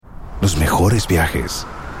Los mejores viajes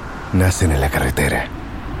nacen en la carretera,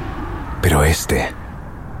 pero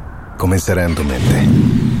comenzará en tu mente.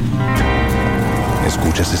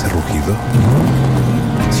 ¿Escuchas ese rugido?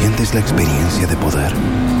 ¿Sientes la experiencia de poder?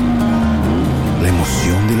 ¿La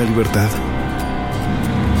emoción de la libertad?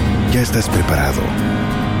 Ya estás preparado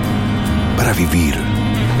para vivir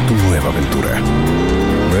tu nueva aventura.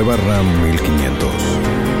 Nueva Ram 1500.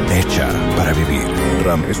 Hecha para vivir.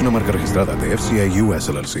 Ram es una marca registrada de FCI US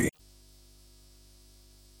LLC.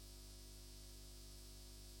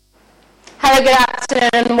 Hello, good afternoon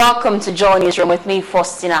and welcome to JoyNews Room with me,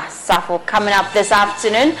 Faustina Safo. Coming up this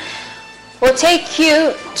afternoon, we'll take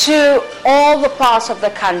you to all the parts of the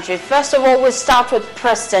country. First of all, we'll start with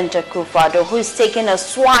President Akufo-Addo, who is taking a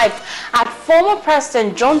swipe at former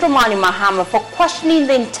President John Dramani Mahama for questioning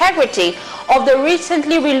the integrity of the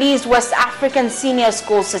recently released West African Senior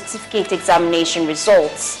School Certificate Examination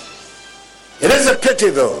results. It is a pity,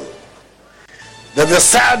 though, that the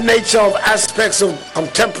sad nature of aspects of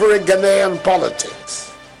contemporary Ghanaian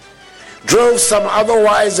politics drove some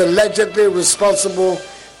otherwise allegedly responsible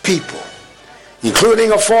people,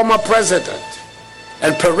 including a former president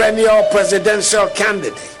and perennial presidential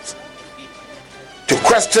candidate, to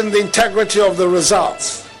question the integrity of the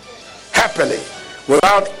results, happily,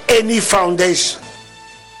 without any foundation.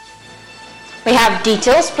 We have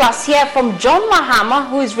details, plus hear from John Mahama,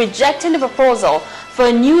 who is rejecting the proposal for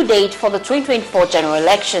a new date for the 2024 general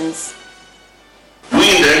elections.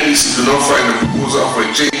 We in the NDC do not find the proposal for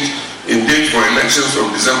a change in date for elections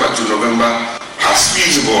from December to November as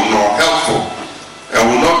feasible nor helpful, and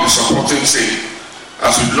will not be supporting same,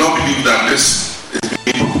 as we do not believe that this is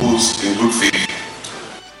being proposed in good faith.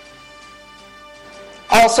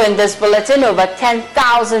 Also in this bulletin, over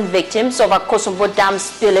 10,000 victims of Akosombo Dam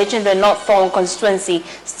spillage in the North Thorn constituency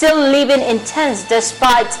still living in tents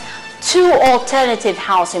despite two alternative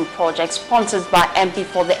housing projects sponsored by MP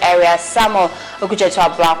for the area, Samuel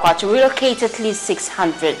Okujeto-Ablakwa, to relocate at least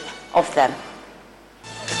 600 of them.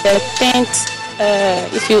 The tent,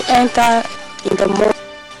 if you enter in the morning,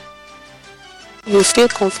 you feel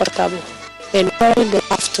comfortable. And during the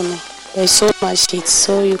afternoon, there's so much heat,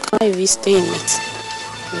 so you can't even stay in it.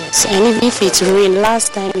 Yes, and even if it rained,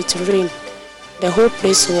 last time it rained, the whole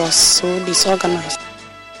place was so disorganized.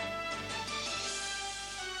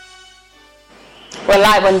 We're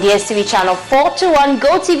live on DSTV channel 421,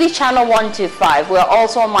 GoTV channel 125. We're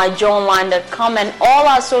also on myjoyonline.com and all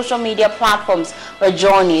our social media platforms where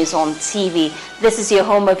JoyNews on TV. This is your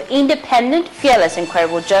home of independent, fearless,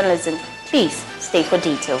 incredible journalism. Please stay for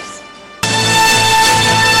details.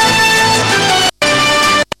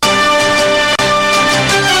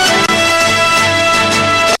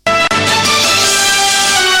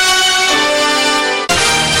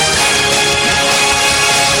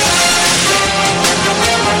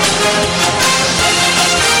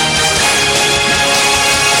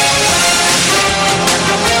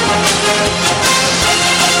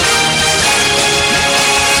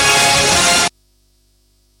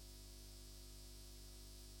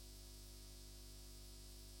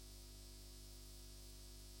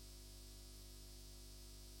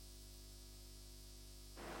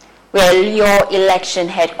 Well, your election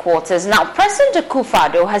headquarters. Now, President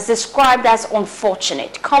Akufo-Addo has described as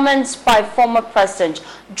unfortunate comments by former President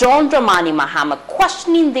John Dramani Mahama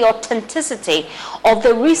questioning the authenticity of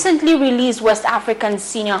the recently released West African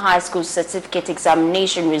Senior High School Certificate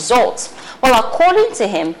Examination results. Well, according to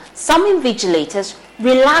him, some invigilators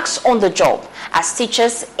relax on the job as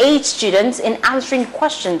teachers aid students in answering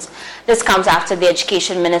questions. This comes after the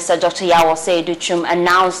Education Minister, Dr. Yawase Educhum,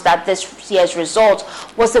 announced that this year's result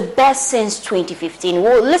was the best since 2015.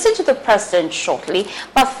 We'll listen to the president shortly,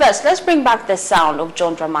 but first, let's bring back the sound of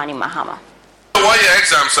John Dramani Mahama. One-year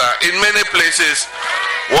exams are in many places.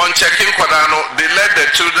 One checking Kwadano, they let the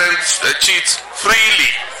children cheat freely.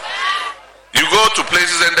 You go to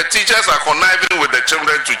places and the teachers are conniving with the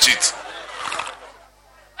children to cheat.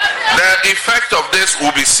 The effect of this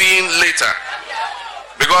will be seen later,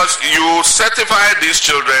 because you certify these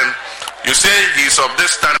children, you say he's of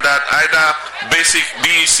this standard, either basic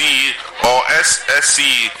BC or SSC,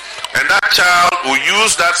 and that child will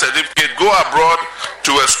use that certificate, go abroad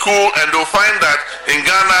to a school, and they'll find that in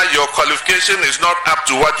Ghana your qualification is not up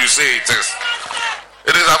to what you say it is.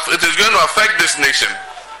 It is going to affect this nation.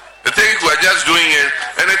 The thing we're just doing it,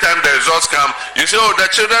 anytime the results come, you say, oh, the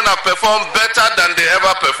children have performed better than they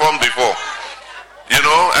ever performed before. You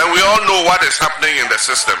know, and we all know what is happening in the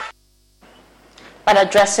system. But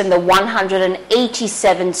addressing the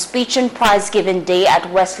 187th Speech and Prize Giving Day at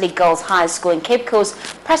Wesley Girls High School in Cape Coast,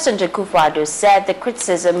 President Akufo-Addo said the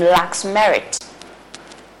criticism lacks merit.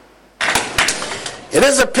 It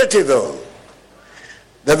is a pity, though,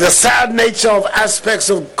 that the sad nature of aspects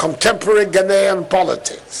of contemporary Ghanaian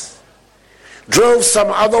politics drove some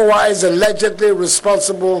otherwise allegedly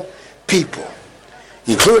responsible people,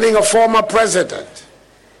 including a former president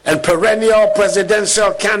and perennial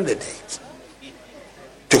presidential candidate,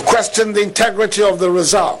 to question the integrity of the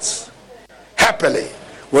results, happily,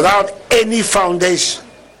 without any foundation,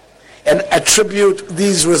 and attribute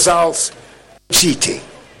these results to cheating.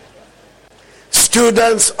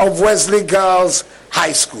 Students of Wesley Girls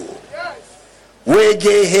High School,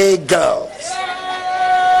 Wegehe Girls,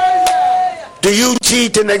 do you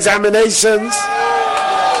cheat in examinations?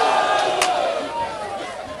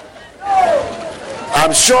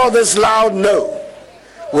 I'm sure this loud no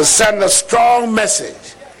will send a strong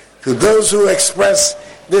message to those who express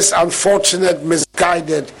this unfortunate,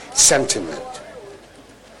 misguided sentiment.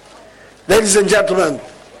 Ladies and gentlemen,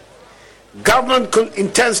 government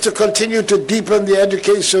intends to continue to deepen the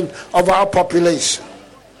education of our population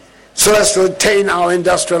so as to attain our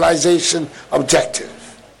industrialization objective.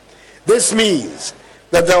 This means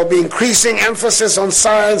that there will be increasing emphasis on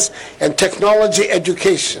science and technology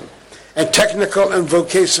education and technical and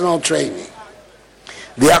vocational training.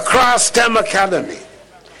 The Accra STEM Academy,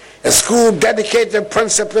 a school dedicated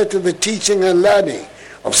principally to the teaching and learning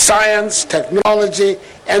of science, technology,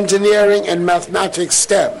 engineering, and mathematics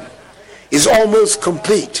STEM, is almost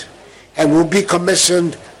complete and will be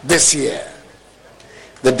commissioned this year.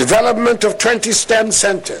 The development of 20 STEM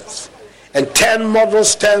centers and 10 model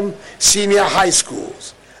STEM senior high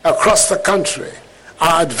schools across the country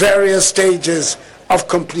are at various stages of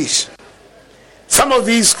completion. Some of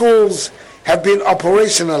these schools have been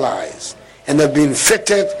operationalized and have been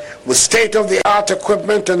fitted with state-of-the-art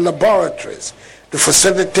equipment and laboratories to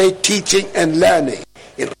facilitate teaching and learning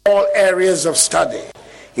in all areas of study,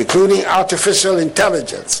 including artificial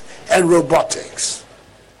intelligence and robotics.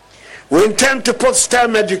 We intend to put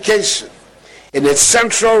STEM education in its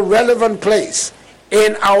central relevant place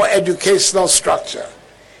in our educational structure,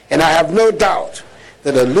 and I have no doubt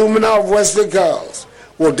that alumni of Wesley Girls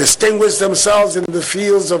will distinguish themselves in the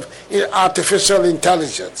fields of artificial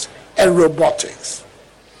intelligence and robotics.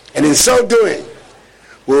 And in so doing,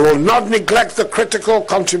 we will not neglect the critical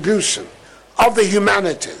contribution of the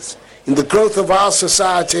humanities in the growth of our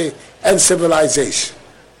society and civilization.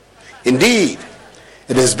 Indeed,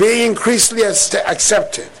 it is being increasingly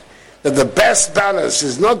accepted that the best balance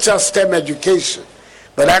is not just STEM education,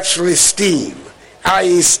 but actually STEAM,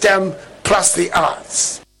 i.e. STEM plus the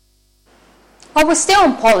arts. Well, we're still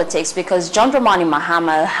in politics because John Dramani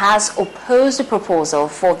Mahama has opposed the proposal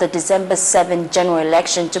for the December 7 general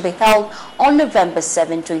election to be held on November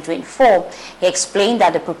 7, 2024. He explained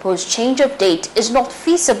that the proposed change of date is not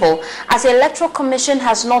feasible as the Electoral Commission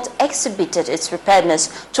has not exhibited its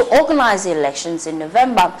preparedness to organize the elections in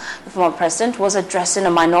November. The former president was addressing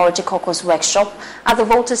a minority caucus workshop at the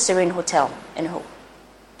Volta Syrian Hotel in Ho.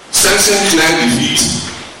 Sensing clear defeat,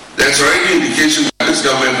 there's already indication that this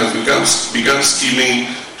government has begun scheming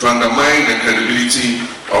to undermine the credibility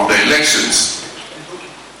of the elections.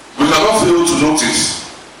 We cannot fail to notice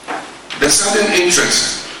the sudden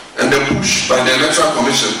interest and the push by the Electoral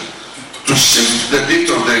Commission to shift the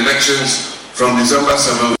date of the elections from December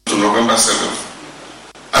 7th to November 7th,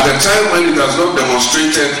 at a time when it has not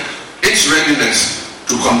demonstrated its readiness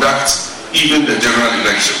to conduct even the general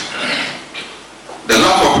election. The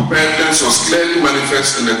lack of preparedness was clearly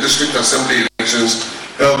manifest in the district assembly elections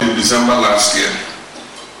held in December last year.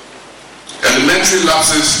 Elementary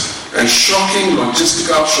lapses and shocking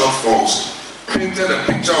logistical shortfalls painted a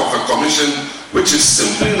picture of a commission which is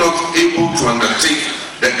simply not able to undertake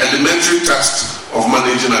the elementary task of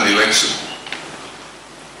managing an election.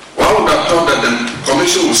 One would have thought that the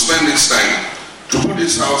commission would spend its time to put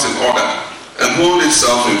its house in order and hold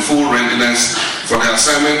itself in full readiness for the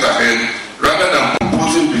assignment ahead, rather than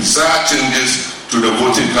proposing bizarre changes to the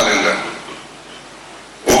voting calendar.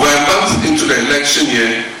 Over a month into the election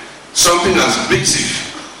year, something as basic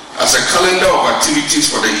as a calendar of activities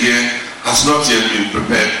for the year has not yet been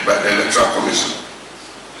prepared by the Electoral Commission.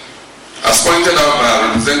 As pointed out by our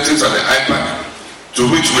representatives at the IPAC, to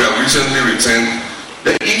which we have recently returned,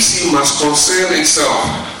 the EC must concern itself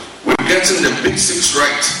with getting the basics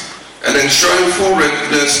right and ensuring full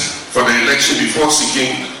readiness for the election before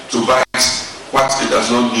seeking to bite what it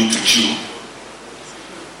does not need to chew.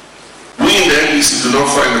 We in the NDC do not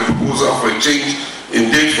find the proposal for a change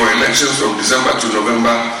in date for elections from December to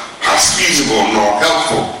November as feasible nor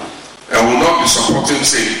helpful, and will not be supporting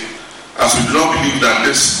same, as we do not believe that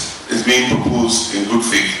this is being proposed in good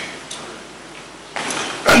faith.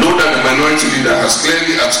 I know that the minority leader has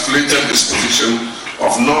clearly articulated this position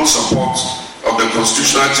of non-support of the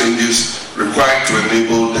constitutional changes required to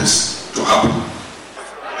enable this to happen.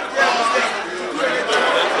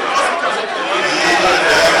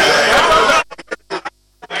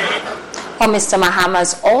 Well, Mr. Mahama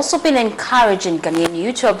has also been encouraging Ghanaian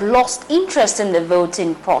youth who have lost interest in the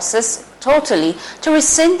voting process totally to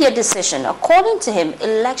rescind their decision. According to him,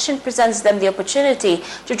 election presents them the opportunity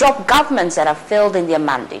to drop governments that have failed in their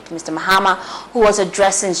mandate. Mr. Mahama, who was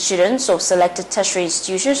addressing students of selected tertiary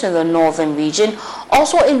institutions in the northern region,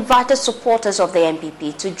 also invited supporters of the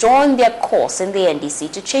NPP to join their cause in the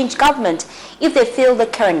NDC to change government if they feel the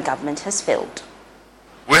current government has failed.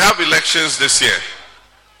 We have elections this year.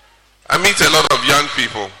 I meet a lot of young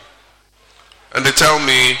people and they tell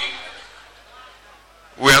me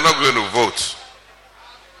we are not going to vote.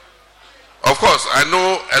 Of course, I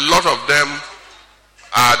know a lot of them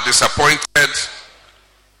are disappointed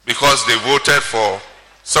because they voted for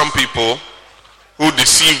some people who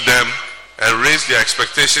deceived them and raised their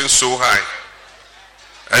expectations so high.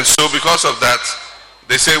 And so because of that,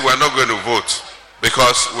 they say we are not going to vote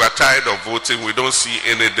because we are tired of voting, we don't see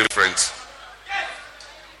any difference.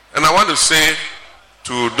 And I want to say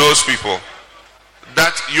to those people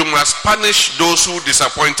that you must punish those who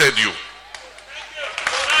disappointed you.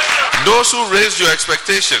 Those who raised your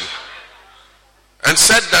expectation and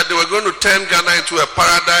said that they were going to turn Ghana into a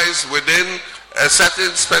paradise within a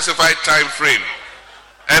certain specified time frame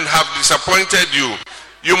and have disappointed you.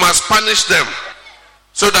 You must punish them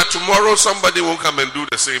so that tomorrow somebody will come and do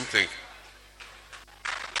the same thing.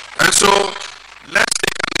 And so let's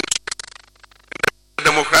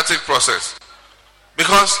democratic process,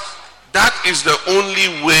 because that is the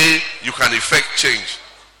only way you can effect change.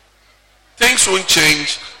 Things won't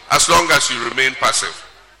change as long as you remain passive.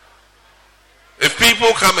 If people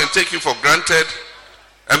come and take you for granted,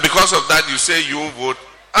 and because of that you say you won't vote,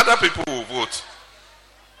 other people will vote.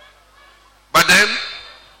 But then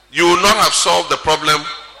you will not have solved the problem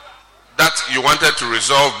that you wanted to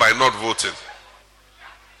resolve by not voting.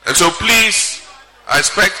 And so please, I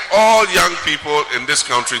expect all young people in this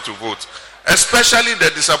country to vote, especially the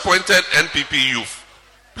disappointed NPP youth.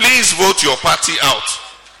 Please vote your party out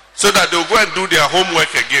so that they'll go and do their homework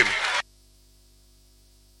again.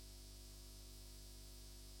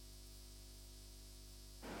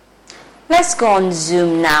 Let's go on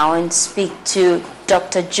Zoom now and speak to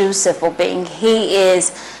Dr. Joseph Obeng. He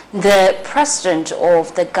is the president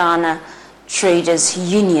of the Ghana Traders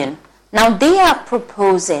Union. Now, they are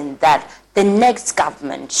proposing that the next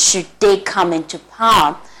government, should they come into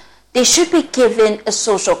power, they should be given a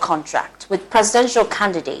social contract with presidential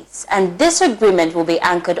candidates. And this agreement will be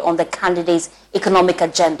anchored on the candidates' economic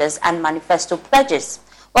agendas and manifesto pledges.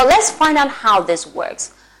 Well, let's find out how this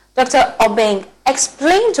works. Dr. Obeng,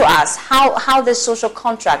 explain to us how this social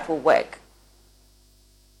contract will work.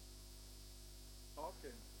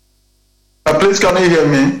 Okay. Please, can you hear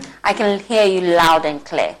me? I can hear you loud and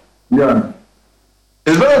clear. Yeah.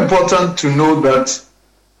 It's very important to know that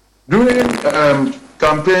during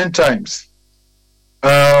campaign times,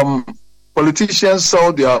 politicians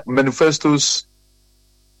saw their manifestos,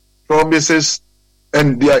 promises,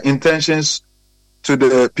 and their intentions to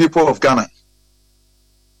the people of Ghana.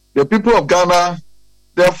 The people of Ghana,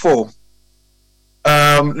 therefore,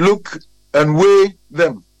 look and weigh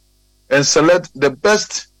them and select the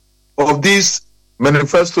best of these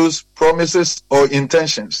manifestos, promises, or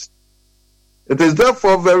intentions. It is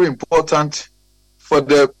therefore very important for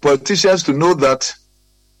the politicians to know that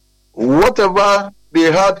whatever they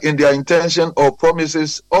had in their intention or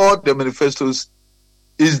promises or the manifestos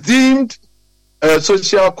is deemed a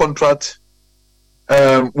social contract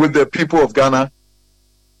with the people of Ghana.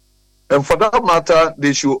 And for that matter,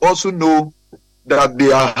 they should also know that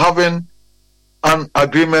they are having an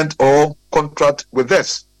agreement or contract with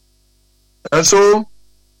us. And so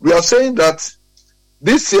we are saying that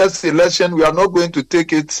this year's election, we are not going to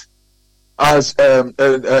take it as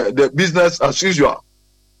the business as usual,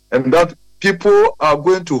 and that people are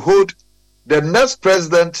going to hold the next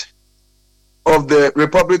president of the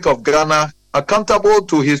Republic of Ghana accountable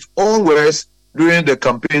to his own words during the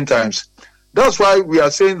campaign times. That's why we are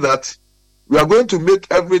saying that we are going to make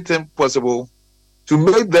everything possible to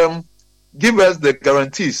make them give us the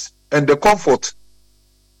guarantees and the comfort.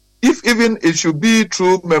 If even it should be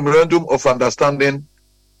through memorandum of understanding,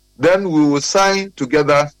 then we will sign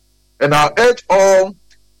together, and I urge all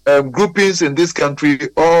groupings in this country,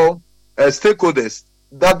 all stakeholders,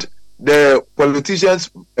 that the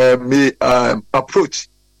politicians may approach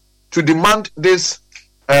to demand this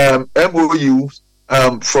MOU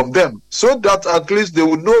from them, so that at least they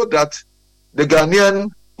will know that the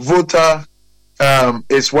Ghanaian voter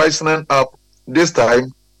is wisening up this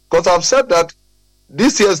time, Because I've said that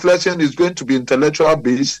this year's election is going to be intellectual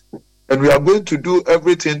based, and we are going to do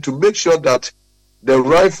everything to make sure that the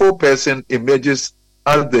rightful person emerges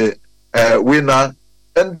as the winner,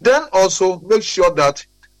 and then also make sure that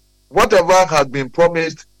whatever has been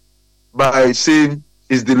promised by same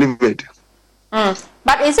is delivered.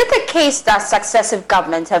 But is it the case that successive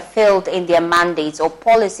governments have failed in their mandates or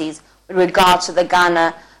policies with regards to the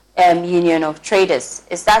Ghana Union of Traders?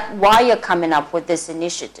 Is that why you're coming up with this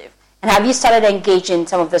initiative? And have you started engaging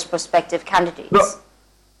some of those prospective candidates?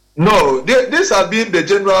 No. This has been the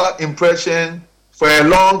general impression for a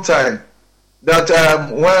long time, that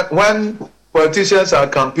when politicians are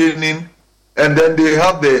campaigning and then they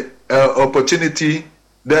have the opportunity,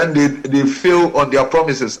 then they fail on their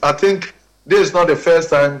promises. I think this is not the first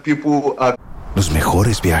time people are... Los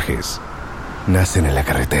mejores viajes nacen en la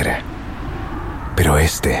carretera, pero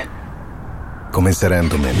este comenzará en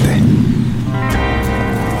tu mente.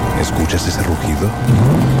 ¿Escuchas ese rugido?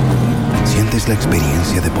 ¿Sientes la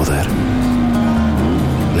experiencia de poder?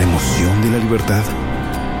 ¿La emoción de la libertad?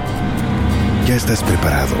 Ya estás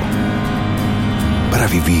preparado para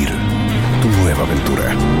vivir tu nueva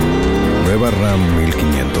aventura. Nueva RAM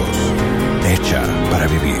 1500. Hecha para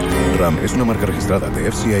vivir. RAM es una marca registrada de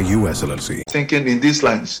FCI US LLC. Thinking in these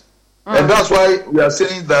lines. And that's why we are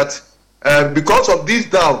saying that because of these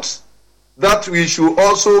doubts, that we should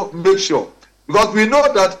also make sure. Because we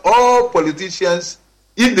know that all politicians,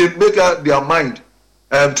 if they make up their mind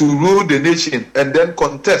to rule the nation and then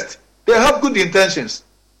contest, they have good intentions.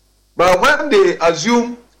 But when they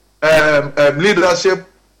assume leadership,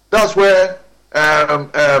 that's where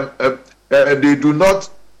they do not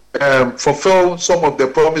fulfill some of the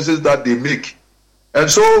promises that they make. And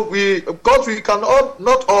so because we cannot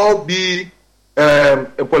not all be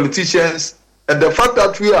politicians, and the fact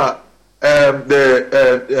that we are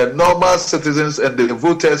the normal citizens and the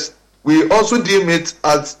voters, we also deem it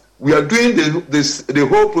as we are doing the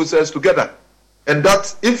whole process together. And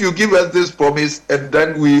that if you give us this promise and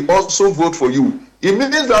then we also vote for you, it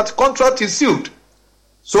means that contract is sealed.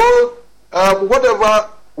 So whatever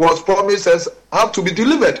was promised has have to be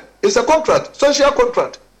delivered. It's a contract, social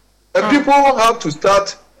contract. And people have to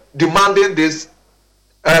start demanding this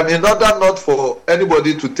in order not for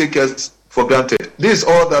anybody to take us for granted. This is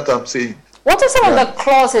all that I'm saying. What are some of the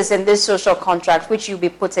clauses in this social contract which you'll be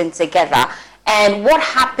putting together? And what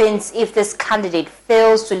happens if this candidate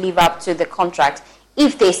fails to live up to the contract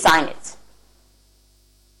if they sign it?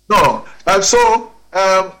 No. And so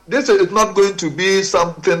this is not going to be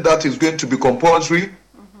something that is going to be compulsory.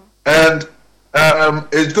 And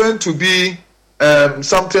it's going to be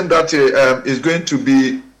something that is going to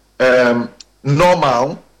be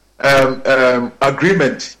normal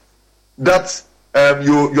agreement that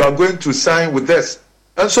you are going to sign with us.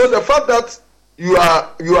 And so the fact that you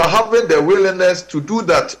are having the willingness to do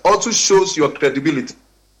that also shows your credibility.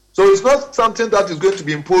 So it's not something that is going to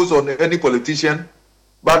be imposed on any politician,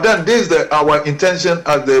 but then this is our intention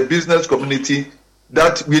as the business community,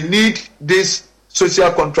 that we need this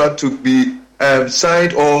social contract to be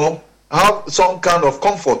signed or have some kind of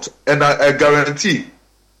comfort and a guarantee.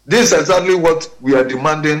 This is exactly what we are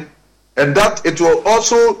demanding, and that it will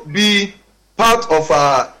also be part of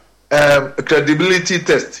our credibility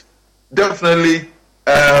test. Definitely,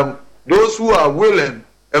 those who are willing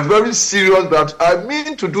and very serious that I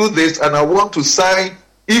mean to do this and I want to sign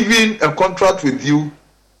even a contract with you,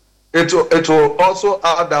 it will also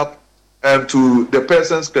add up to the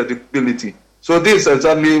person's credibility. So this is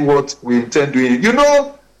exactly what we intend doing. You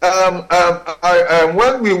know,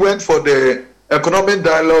 when we went for the economic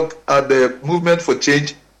dialogue at the Movement for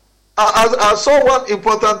Change, I saw one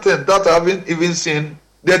important thing that I haven't even seen.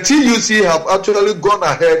 The TUC have actually gone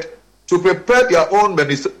ahead to prepare their own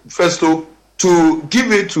manifesto to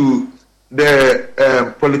give it to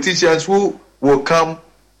the politicians who will come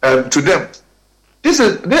to them.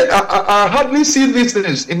 I hardly see these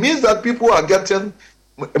things. It means that people are getting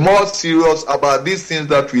more serious about these things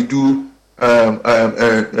that we do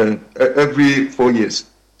every 4 years.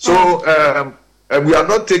 So we are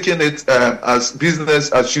not taking it as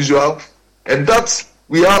business as usual, and that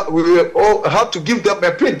we all have to give them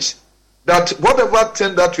a pinch that whatever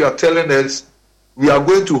thing that you are telling us, we are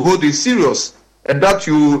going to hold it serious, and that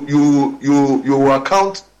you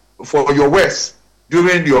account for your words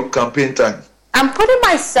during your campaign time. I'm putting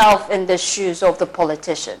myself in the shoes of the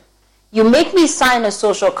politician. You make me sign a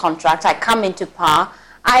social contract, I come into power,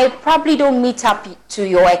 I probably don't meet up to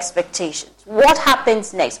your expectations. What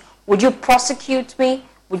happens next? Would you prosecute me?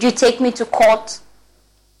 Would you take me to court?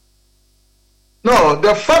 No,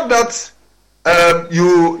 the fact that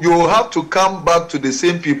you have to come back to the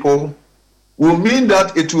same people will mean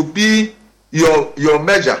that it will be your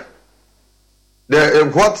measure.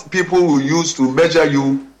 What people will use to measure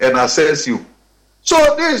you and assess you. So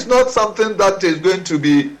this is not something that is going to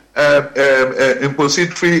be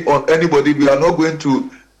impository on anybody. We are not going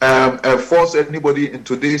to force anybody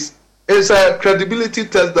into this. It's a credibility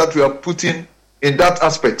test that we are putting in that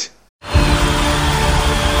aspect.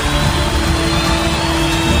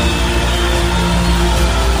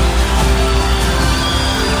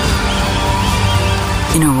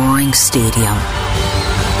 In a roaring stadium,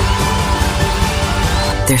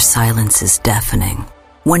 their silence is deafening.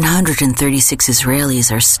 136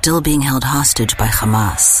 Israelis are still being held hostage by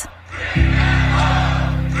Hamas.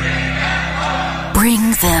 Bring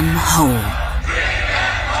them home.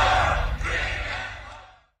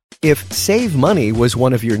 If save money was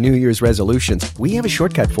one of your New Year's resolutions, we have a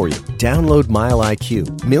shortcut for you. Download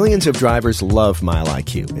MileIQ. Millions of drivers love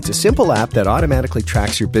MileIQ. It's a simple app that automatically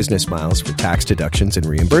tracks your business miles for tax deductions and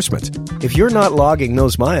reimbursements. If you're not logging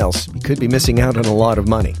those miles, you could be missing out on a lot of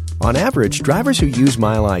money. On average, drivers who use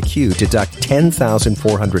MileIQ deduct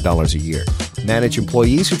 $10,400 a year. Manage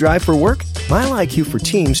employees who drive for work? MileIQ for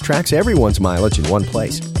Teams tracks everyone's mileage in one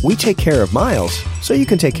place. We take care of miles so you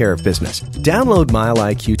can take care of business. Download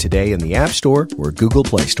MileIQ today in the App Store or Google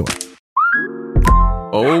Play Store.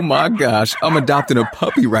 Oh my gosh, I'm adopting a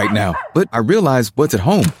puppy right now. But I realize what's at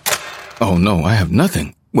home. Oh no, I have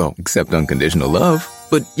nothing. Well, except unconditional love.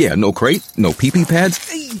 But yeah, no crate, no pee-pee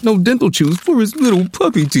pads, no dental chews for his little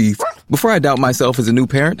puppy teeth. Before I doubt myself as a new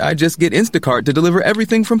parent, I just get Instacart to deliver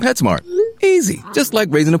everything from PetSmart. Easy, just like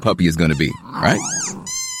raising a puppy is gonna be, right?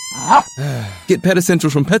 Get Pet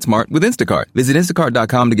Essentials from PetSmart with Instacart. Visit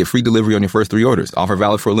instacart.com to get free delivery on your first 3 orders. Offer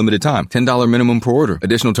valid for a limited time. $10 minimum per order.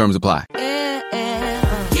 Additional terms apply.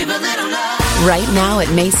 Right now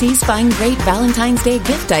at Macy's, find great Valentine's Day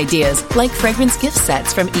gift ideas like fragrance gift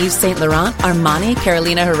sets from Yves Saint Laurent, Armani,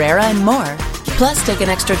 Carolina Herrera, and more. Plus, take an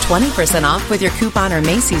extra 20% off with your coupon or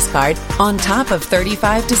Macy's card on top of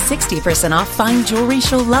 35 to 60% off fine jewelry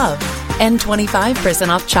she'll love and 25%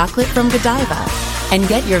 off chocolate from Godiva. And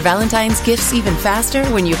get your Valentine's gifts even faster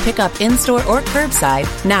when you pick up in-store or curbside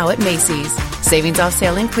now at Macy's. Savings off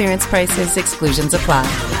sale and clearance prices. Exclusions apply.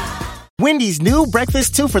 Wendy's new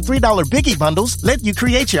breakfast 2 for $3 Biggie Bundles let you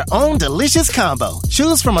create your own delicious combo.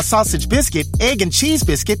 Choose from a sausage biscuit, egg and cheese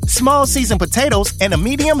biscuit, small seasoned potatoes, and a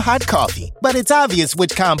medium hot coffee. But it's obvious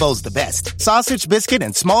which combo's the best. Sausage biscuit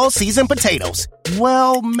and small seasoned potatoes.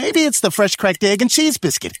 Well, maybe it's the fresh cracked egg and cheese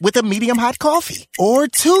biscuit with a medium hot coffee. Or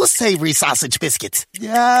 2 savory sausage biscuits.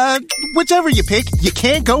 Whichever you pick, you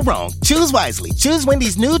can't go wrong. Choose wisely. Choose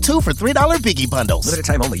Wendy's new 2 for $3 Biggie Bundles. Limited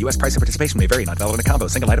time only. U.S. price and participation may vary. Not valid in a combo.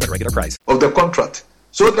 Single item at regular price. Of the contract.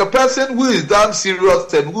 So the person who is damn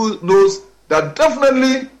serious and who knows that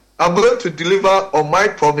definitely I'm going to deliver on my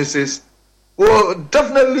promises will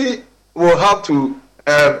definitely will have to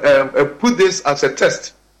put this as a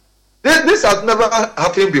test. This has never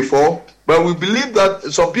happened before, but we believe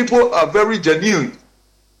that some people are very genuine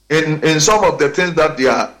in some of the things that they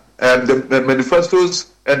are, the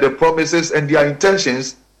manifestos and the promises and their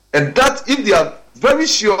intentions, and that if they are very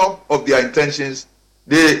sure of their intentions,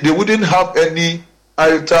 they wouldn't have any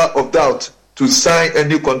iota of doubt to sign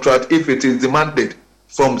any contract if it is demanded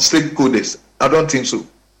from stakeholders. I don't think so.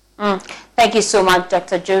 Thank you so much,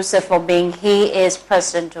 Dr. Joseph, for being. He is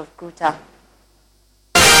president of GUTA.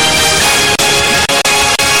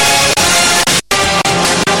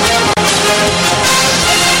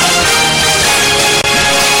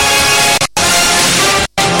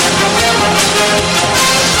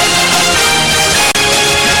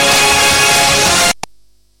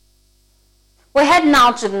 We head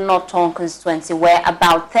now to the Norton constituency, where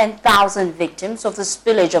about 10,000 victims of the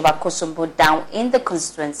spillage of Akosombo Dam in the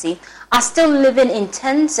constituency are still living in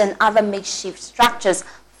tents and other makeshift structures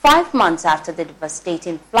 5 months after the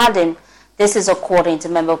devastating flooding. This is according to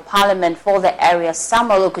Member of Parliament for the area,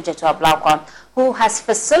 Samuel Okujeto Ablakwa, who has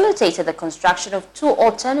facilitated the construction of 2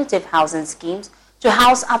 alternative housing schemes to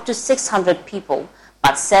house up to 600 people,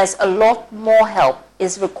 but says a lot more help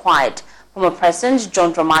is required. Former President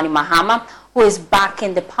John Dramani Mahama, who is back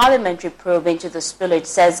in the parliamentary probe into the spillage,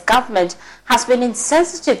 says government has been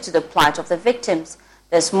insensitive to the plight of the victims.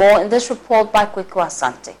 There's more in this report by Kweku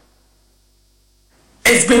Asante.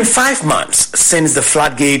 It's been 5 months since the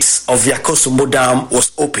floodgates of the Akosombo Dam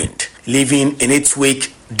was opened, leaving in its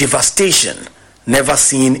wake devastation never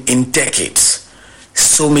seen in decades.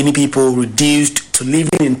 So many people reduced to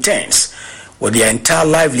living in tents with their entire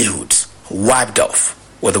livelihoods wiped off.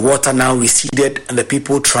 With the water now receded and the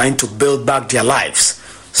people trying to build back their lives,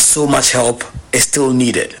 so much help is still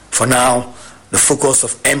needed. For now, the focus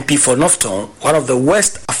of MP for Northton, one of the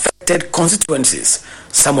worst affected affected constituencies,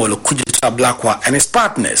 Samuel Okudzeto-Ablakwa and his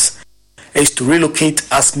partners, is to relocate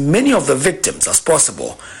as many of the victims as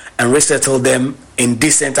possible and resettle them in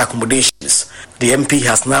decent accommodations. The MP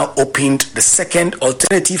has now opened the second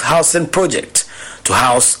alternative housing project to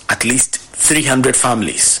house at least 300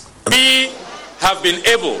 families. We have been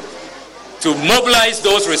able to mobilize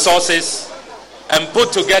those resources and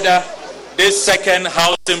put together this second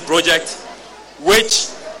housing project, which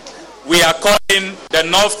we are calling the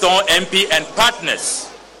Northton MP and Partners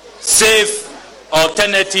Safe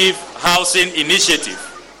Alternative Housing Initiative.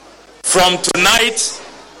 From tonight,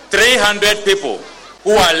 300 people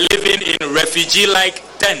who are living in refugee-like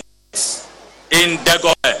tents in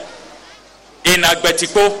Dagobe, in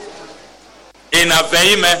Agbetiko, in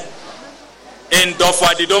Aveime, in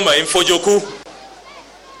Dofadidoma, in Fojoku.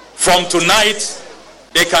 From tonight,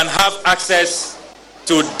 they can have access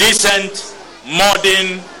to decent,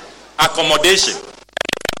 modern accommodation.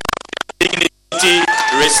 Dignity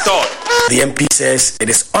restored. The MP says it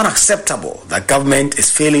is unacceptable that government is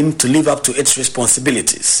failing to live up to its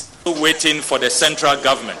responsibilities. Waiting for the central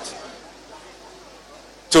government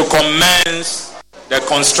to commence the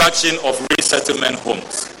construction of resettlement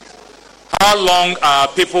homes. How long are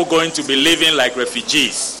people going to be living like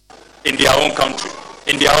refugees in their own country,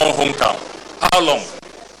 in their own hometown? How long?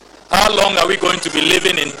 How long are we going to be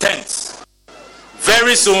living in tents?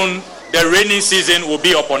 Very soon, the rainy season will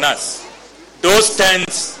be upon us. Those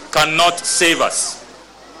tents cannot save us.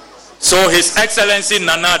 So His Excellency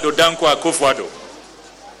Nana Addo Dankwa Akufo-Addo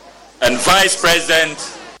and Vice President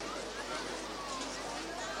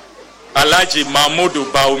Alhaji Mahmudu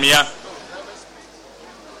Bawumia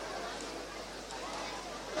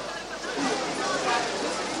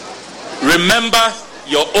remember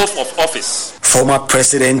your oath of office. Former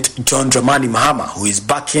President John Dramani Mahama, who is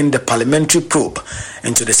backing the parliamentary probe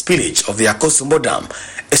into the spillage of the Akosombo Dam,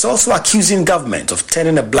 is also accusing government of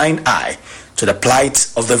turning a blind eye to the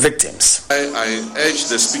plight of the victims. I urge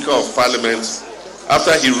the Speaker of Parliament,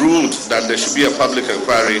 after he ruled that there should be a public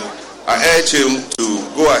inquiry, I urge him to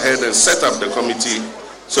go ahead and set up the committee,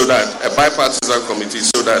 so that a bipartisan committee,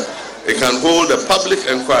 so that it can hold a public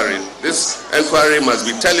inquiry. This inquiry must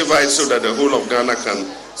be televised so that the whole of Ghana can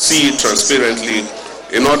see it transparently,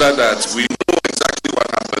 in order that we know exactly what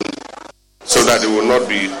happened, so that it will not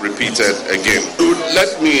be repeated again.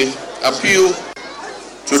 Let me appeal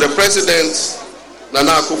to the President,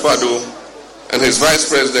 Nana Akufo-Addo, and his Vice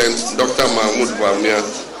President, Dr. Mahmoud Bawumia,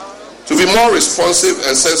 to be more responsive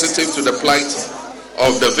and sensitive to the plight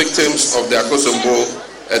of the victims of the Akosombo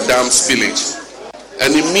Dam spillage,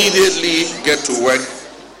 and immediately get to work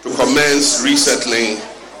to commence resettling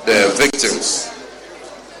the victims.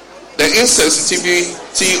 The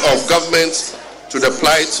insensitivity of government to the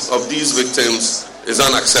plight of these victims is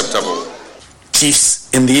unacceptable. Chiefs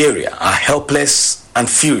in the area are helpless and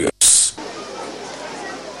furious.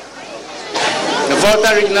 The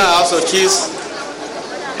Volta Regional House of Chiefs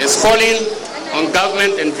is calling on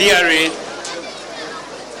government and VRA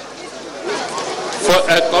for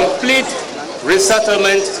a complete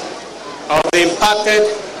resettlement of the impacted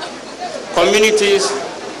communities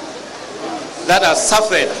that have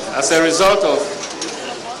suffered as a result of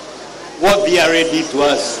what VRA did to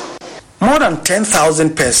us. More than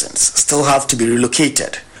 10,000 persons still have to be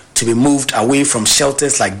relocated to be moved away from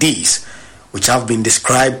shelters like these, which have been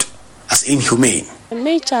described as inhumane. The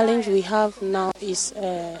main challenge we have now is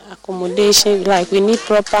accommodation, like we need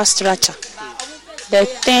proper structure. The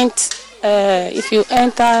tent, if you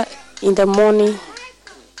enter in the morning,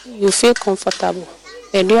 you feel comfortable.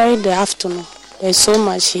 But during the afternoon, there's so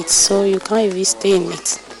much heat, so you can't even stay in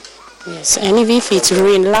it. Yes, and even if it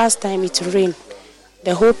rained, last time it rained,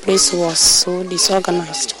 the whole place was so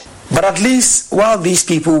disorganized. But at least while these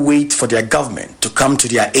people wait for their government to come to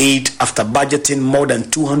their aid after budgeting more than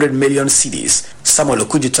 200 million cedis, Samuel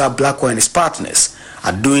Okudzeto-Ablakwa and his partners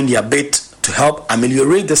are doing their bit to help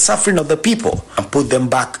ameliorate the suffering of the people and put them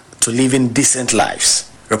back to living decent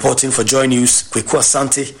lives. Reporting for Joy News, Kweku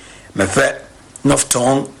Asante, Mepe,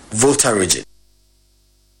 Northton, Volta Region.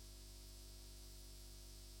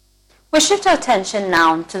 We shift our attention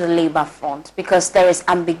now to the labor front because there is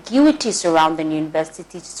ambiguity surrounding the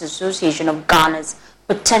Universities Association of Ghana's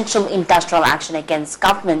potential industrial action against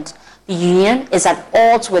government. The union is at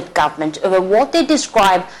odds with government over what they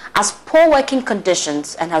describe as poor working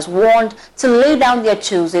conditions and has warned to lay down their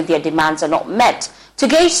tools if their demands are not met. To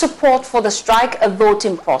gauge support for the strike, a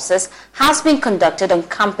voting process has been conducted on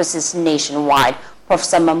campuses nationwide.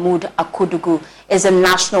 Professor Mahmoud Akudugu is the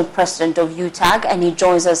national president of UTAG, and he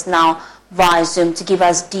joins us now via Zoom to give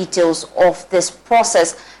us details of this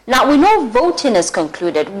process. Now, we know voting is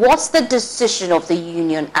concluded. What's the decision of the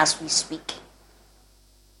union as we speak?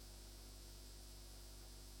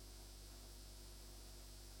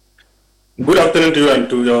 Good afternoon to you and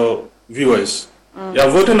to your viewers. Your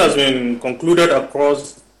voting has been concluded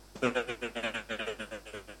across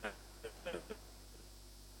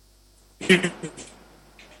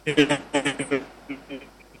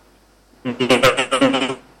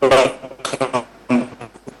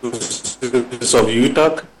of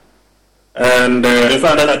UTAC, and in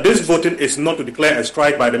fact that this voting is not to declare a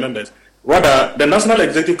strike by the members. Rather, the National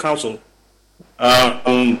Executive Council are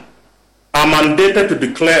mandated to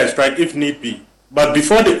declare a strike if need be. But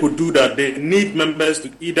before they could do that, they need members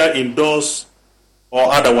to either endorse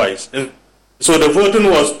or otherwise. And so the voting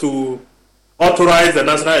was to authorize the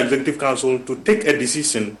National Executive Council to take a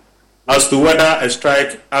decision as to whether a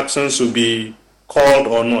strike action should be called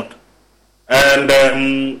or not.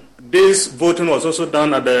 And this voting was also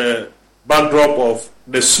done at the backdrop of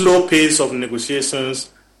the slow pace of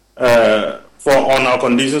negotiations on our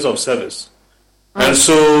conditions of service. And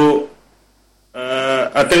so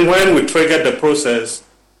I think when we triggered the process,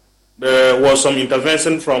 there was some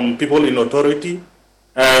intervention from people in authority,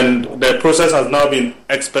 and the process has now been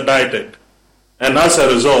expedited. And as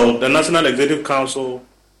a result, the National Executive Council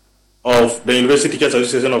of the University Teachers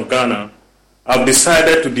Association of Ghana have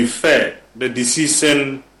decided to defer the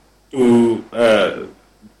decision to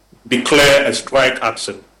declare a strike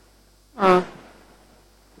action.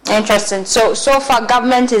 Interesting. So far,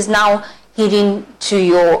 government is now heeding to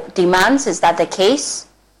your demands. Is that the case?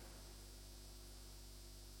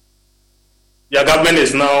 Yeah, government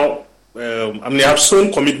is now, they have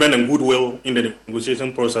shown commitment and goodwill in the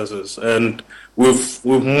negotiation processes, and we've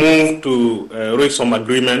moved to reach some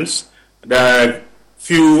agreements. There are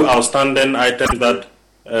few outstanding items that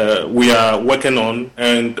we are working on,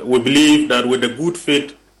 and we believe that with the good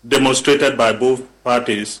faith demonstrated by both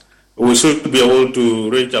parties, we should be able to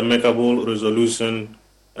reach amicable resolution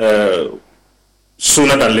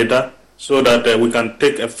sooner than later, so that we can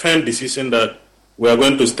take a firm decision that we are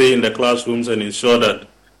going to stay in the classrooms and ensure that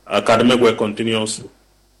academic work continues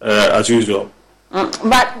as usual.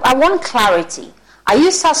 But I want clarity. Are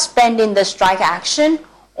you suspending the strike action,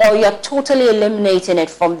 or you're totally eliminating it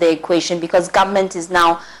from the equation because government is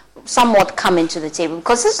now somewhat coming to the table?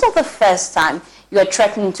 Because this is not the first time you are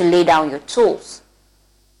threatening to lay down your tools.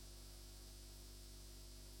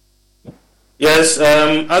 Yes,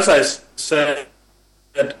 as I said,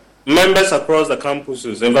 members across the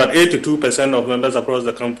campuses, in fact 82% of members across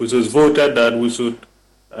the campuses voted that we should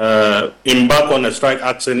embark on a strike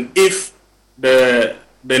action if the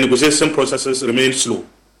negotiation processes remain slow.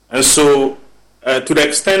 And so to the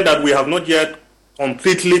extent that we have not yet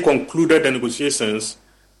completely concluded the negotiations,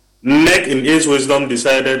 NEC in its wisdom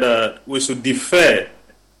decided that we should defer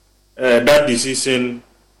that decision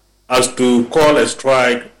as to call a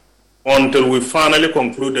strike until we finally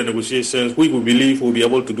conclude the negotiations. We believe we'll be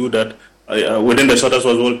able to do that within the shortest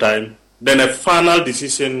possible time. Then a final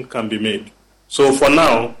decision can be made. So for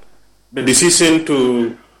now, the decision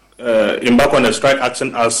to embark on a strike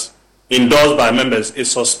action as endorsed by members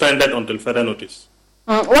is suspended until further notice.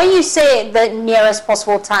 When you say the nearest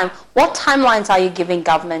possible time, what timelines are you giving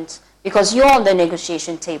government? Because you're on the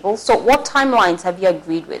negotiation table. So what timelines have you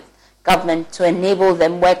agreed with government to enable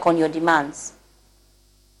them work on your demands?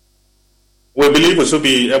 We believe we should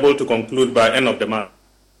be able to conclude by end of the month.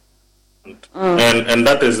 And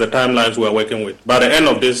that is the timelines we are working with. By the end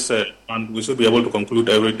of this month, we should be able to conclude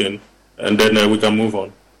everything, and then we can move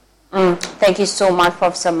on. Thank you so much,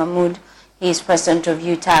 Professor Mahmood. He is president of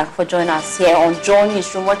UTAC, for joining us here on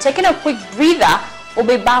JoyNews Room. We're taking a quick breather. We'll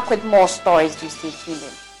be back with more stories. Do stay tuned in.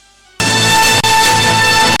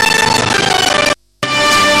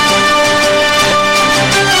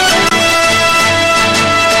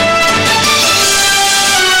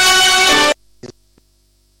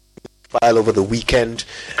 File over the weekend,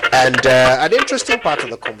 and an interesting part of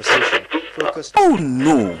the conversation focused. Oh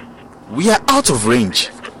no, we are out of range.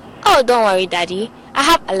 Oh, don't worry, Daddy. I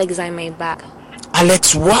have Alexa in my bag.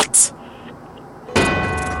 Alex, what?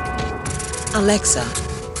 Alexa,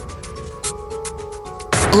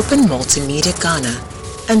 open Multimedia Ghana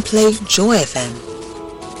and play Joy FM.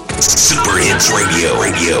 Super Hits Radio,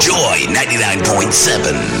 Joy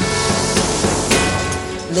 99.7.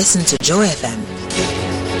 Listen to Joy FM,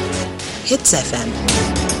 Hits FM,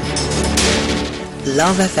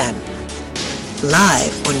 Love FM,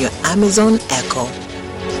 live on your Amazon Echo.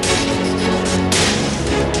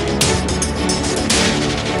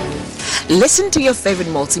 Listen to your favorite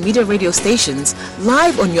multimedia radio stations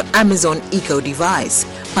live on your Amazon Echo device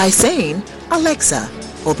by saying, Alexa,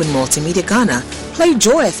 Open Multimedia Ghana, play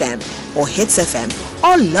Joy FM or Hits FM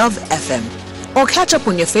or Love FM. Or catch up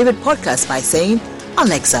on your favorite podcast by saying,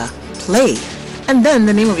 Alexa, play, and then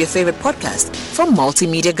the name of your favorite podcast from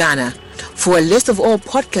Multimedia Ghana. For a list of all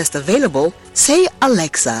podcasts available, say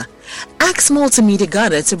Alexa. Ask Multimedia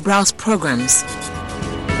Ghana to browse programs.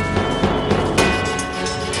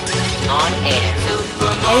 On air.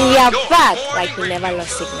 And we are back like we never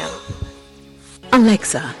lost signal.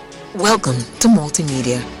 Alexa, welcome to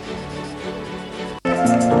Multimedia.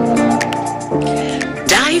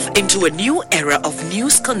 Dive into a new era of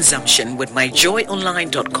news consumption with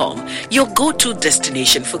myjoyonline.com, your go-to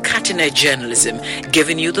destination for cutting-edge journalism,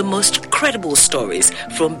 giving you the most credible stories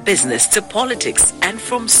from business to politics and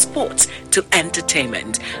from sports to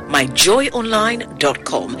entertainment.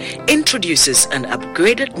 myjoyonline.com introduces an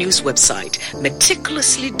upgraded news website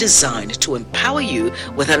meticulously designed to empower you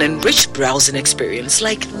with an enriched browsing experience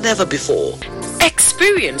like never before.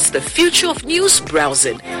 Experience the future of news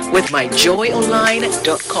browsing with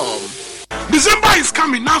myjoyonline.com. December is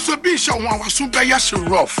coming now, so be sure one was super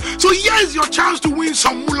rough. So here's your chance to win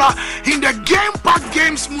some moolah in the Game Pack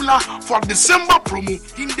Games moolah for December promo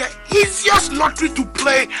in the easiest lottery to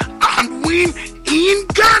play and win in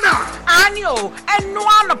Ghana. Annual and no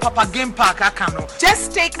one Papa Game Pack Akano.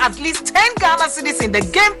 Just take at least 10 Ghana cedis in the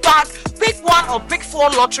Game Pack, pick 1 or pick 4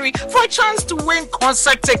 lottery for a chance to win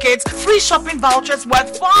concert tickets, free shopping vouchers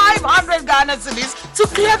worth 500 Ghana cedis to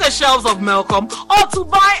clear the shelves of Melcom or to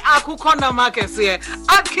buy Akukona Markets here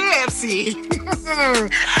at KFC.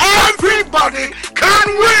 Everybody can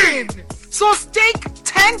win. So stake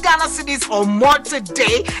 10 Ghana cedis or more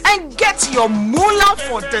today and get your moolah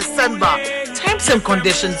for December. Terms and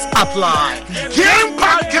conditions apply. Game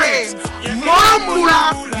Pack Games. More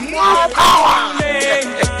moolah, more power.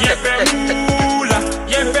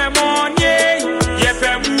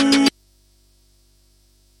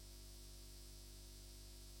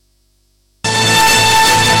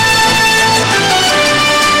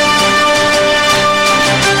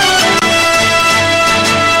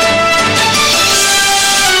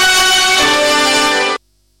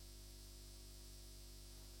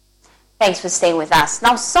 Thanks for staying with us.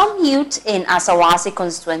 Now, some youth in Asawasi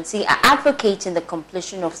constituency are advocating the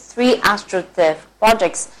completion of 3 AstroTurf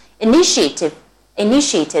projects initiated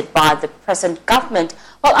by the present government.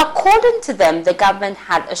 Well, according to them, the government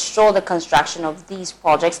had assured the construction of these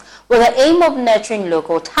projects with the aim of nurturing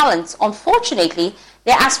local talents. Unfortunately,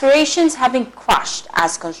 their aspirations have been crushed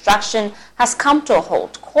as construction has come to a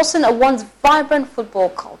halt, causing a once vibrant football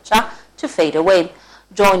culture to fade away.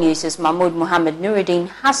 JoyNews' Mahmoud Mohammed Nuruddin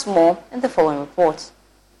has more in the following report.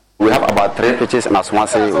 We have about 3 pitches in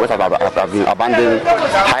Aswansi, which have been abandoned,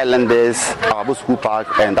 Highlanders, Abu School Park,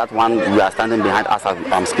 and that one we are standing behind us as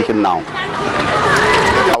I'm speaking now.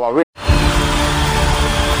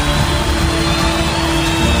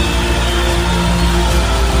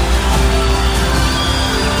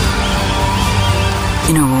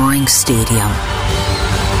 In a roaring stadium,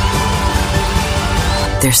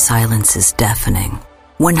 their silence is deafening.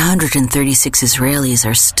 136 Israelis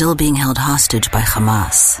are still being held hostage by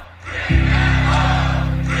Hamas.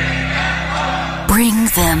 Bring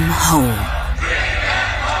them home.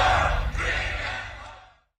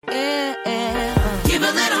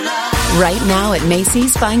 Right now at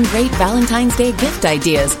Macy's, find great Valentine's Day gift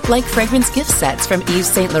ideas like fragrance gift sets from Yves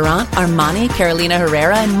Saint Laurent, Armani, Carolina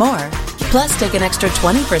Herrera, and more. Plus, take an extra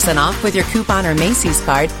 20% off with your coupon or Macy's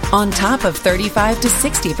card on top of 35 to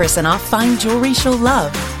 60% off fine jewelry she'll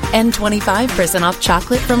love and 25% off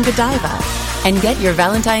chocolate from Godiva. And get your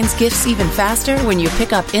Valentine's gifts even faster when you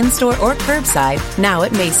pick up in-store or curbside now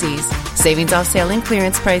at Macy's. Savings off sale and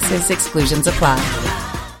clearance prices, exclusions apply.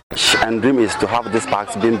 And dream is to have these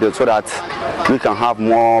parks being built so that we can have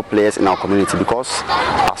more players in our community, because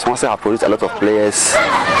Aswansi have produced a lot of players.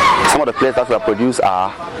 Some of the players that we have produced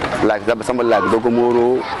are like somebody like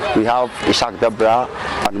Dogomoro, we have Ishak Debra,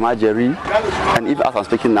 and Marjorie, and even as I'm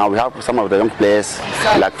speaking now, we have some of the young players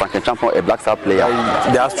like Franklin Champion, a Black Star player.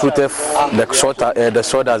 The AstroTurf, the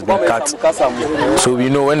sword has been cut, so we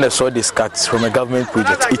know when the sword is cut from a government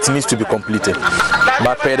project, it needs to be completed.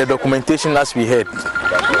 But per the documentation as we heard,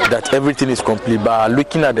 that everything is complete, but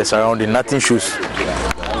looking at the surrounding, nothing shows.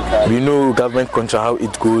 We know government control how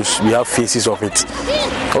it goes, we have phases of it.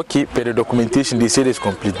 Okay, per the documentation they say it's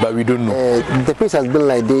complete, but we don't know. The place has been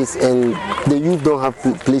like this and the youth don't have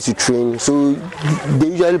place to train, so they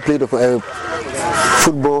usually play the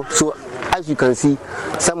football. So as you can see,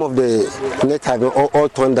 some of the nets have all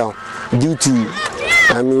torn down due to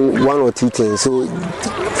 1 or 2 things. So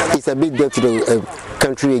it's a big debt to the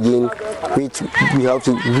country again, which we have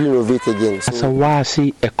to renovate again.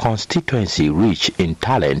 Asawasi, a constituency rich in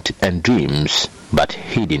talent and dreams, but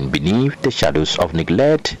hidden beneath the shadows of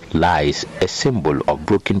neglect lies a symbol of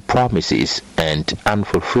broken promises and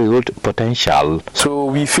unfulfilled potential. So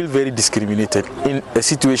we feel very discriminated in a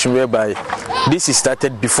situation whereby this is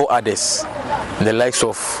started before others, the likes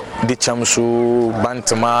of Dichamsu,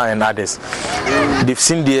 Bantama and others. They've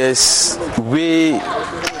seen theirs way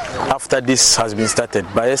after this has been started,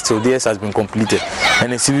 but still theirs has been completed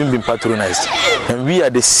and it's even been patronized. And we are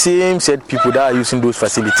the same set people that are using those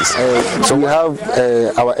facilities. So we have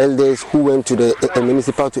our elders who went to the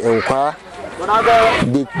municipal to inquire.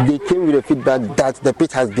 They came with the feedback that the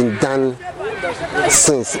pit has been done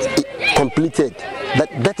since it completed.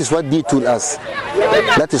 That is what they told us.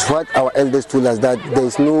 That is what our elders told us, that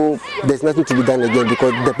there's nothing to be done again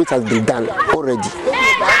because the pit has been done already.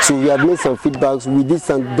 So we have made some feedbacks. We did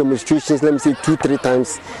some demonstrations, let me say 2-3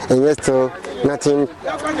 times, and yet still nothing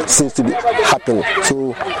seems to be happening.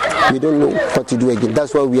 So we don't know what to do again.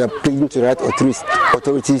 That's why we are pleading to the right authorities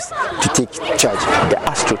to take charge. The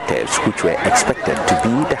astroturfs, which were expected to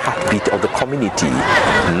be the heartbeat of the community,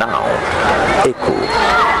 now echo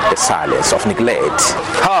the silence of neglect.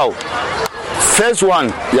 How? First one,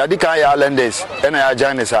 Yadika Islanders, and I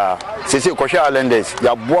Janisa, Sisi Kosha Islanders,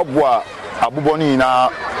 Yabuabua, Abuboni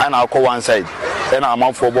and I'll go one side, and I'm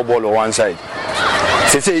out for ball on one side.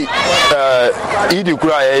 Sisi, Idi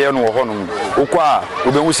Kura no Honum, Ukwa,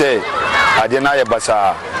 Ubemu say, Adenaya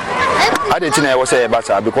Basa. I didn't know I was a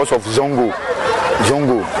Basa because of Zongo,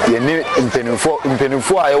 you need in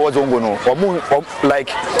Penufo, I was Zongo, or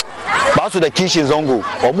like. Baso the Kishi Zongo,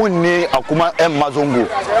 Omuni Akuma M Mazongo,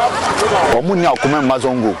 Omuni Akuma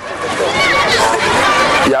Mazongo.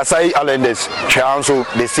 Yasai Islanders, Chanso,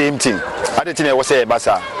 the same thing. I didn't know I was a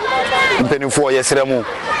Basa. Penufo, yes,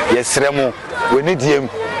 Remo, we need him.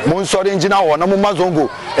 Monsor Engine or Namu Mazongo,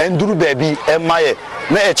 and Duru Baby, and Maye.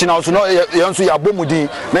 Ne China, so no Yansu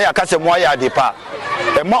Yabomudi, Ne Akasa Moya depa.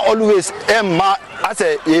 And Ma always Emma, I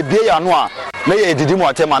say, ye be Anoa. May did you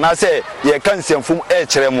attempt and I say, ye can't see from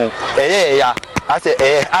Hremo,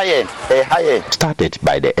 Started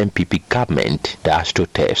by the MPP government, the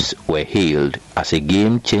astroturfs were hailed as a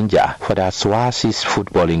game changer for the Aswasi's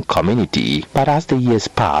footballing community. But as the years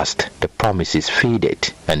passed, the promises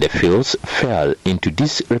faded and the fields fell into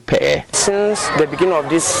disrepair. Since the beginning of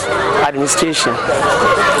this administration,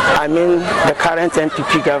 I mean the current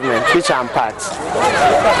MPP government, which I'm part,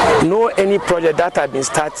 no any project that has been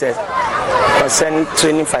started concerning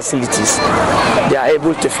training facilities, they are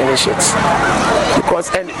able to finish it. Because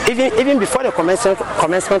and even before the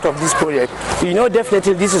commencement of this project, you know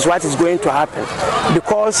definitely this is what is going to happen.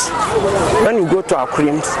 Because when you go to our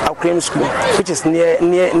cream school, which is near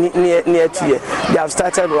to here, they have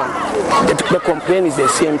started one. The complaint is the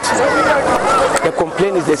same thing. The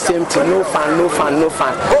complaint is the same thing. No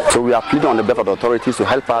fan. So we are pleading on the behalf of the authorities to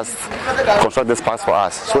help us construct this parks for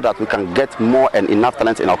us, so that we can get more and enough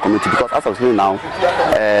talent in our community. Because as of now,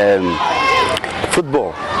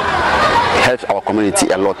 football helps our community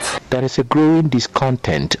a lot. There is a growing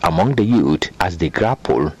discontent among the youth as they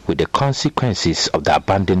grapple with the consequences of the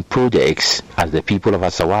abandoned projects. As the people of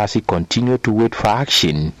Asawasi continue to wait for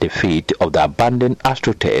action, the fate of the abandoned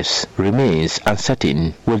astroturfs remains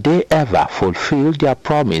uncertain. Will they ever fulfill their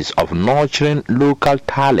promise of nurturing local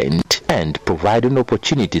talent and providing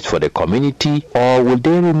opportunities for the community, or will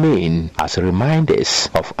they remain as reminders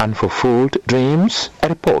of unfulfilled dreams? A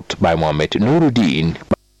report by Mohammed Nuruddin.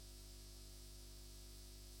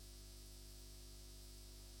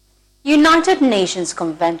 United Nations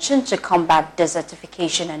Convention to Combat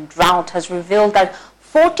Desertification and Drought has revealed that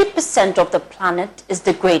 40% of the planet is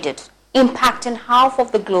degraded, impacting half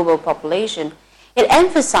of the global population. It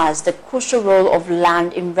emphasized the crucial role of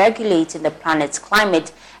land in regulating the planet's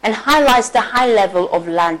climate and highlights the high level of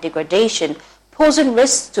land degradation, posing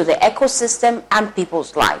risks to the ecosystem and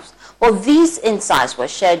people's lives. Well, these insights were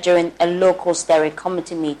shared during a local steering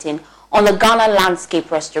committee meeting on the Ghana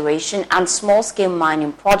Landscape Restoration and Small-Scale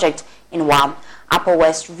Mining Project in WAM. Upper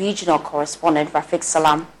West Regional Correspondent Rafiq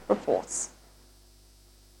Salam reports.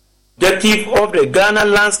 The chief of the Ghana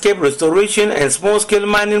Landscape Restoration and Small-Scale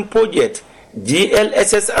Mining Project,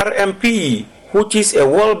 GLSSRMP, which is a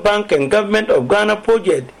World Bank and Government of Ghana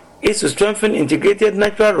project, is to strengthen integrated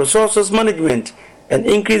natural resources management and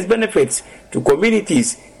increase benefits to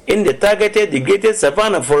communities in the targeted degraded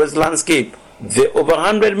savanna forest landscape. The over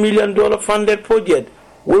 $100 million funded project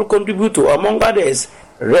will contribute to, among others,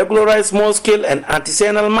 regularized small-scale and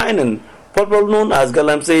artisanal mining, popularly known as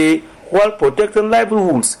galamsey, while protecting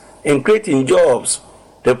livelihoods and creating jobs.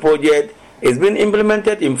 The project, is being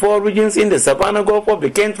implemented in 4 regions in the Savannah Gulf of the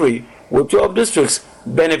country, with 12 districts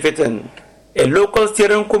benefiting. A local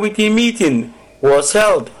steering committee meeting was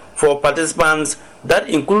held for participants that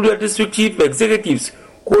included district chief executives,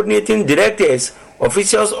 coordinating directors,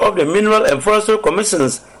 officials of the Mineral and Forestry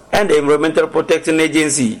Commissions, and the Environmental Protection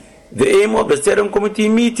Agency. The aim of the steering committee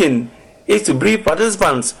meeting is to brief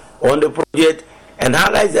participants on the project and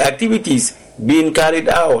highlight the activities being carried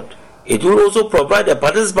out. It will also provide the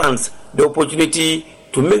participants the opportunity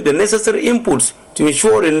to make the necessary inputs to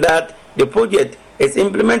ensuring that the project is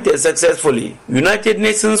implemented successfully. United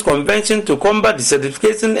Nations Convention to Combat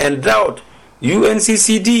Desertification and Drought,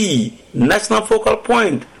 UNCCD, National Focal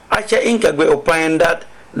Point, Asha Inkagwe opined that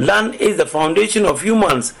land is the foundation of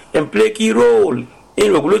humans and play a key role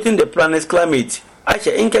in regulating the planet's climate.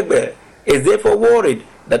 Asha Inkagwe is therefore worried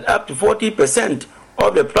that up to 40%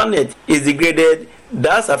 of the planet is degraded,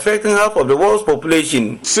 thus affecting half of the world's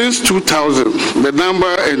population. Since 2000, the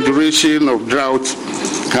number and duration of drought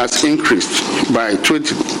has increased by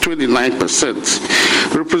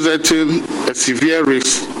 29%, representing a severe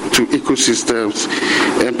risk to ecosystems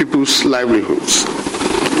and people's livelihoods.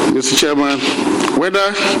 Mr. Chairman,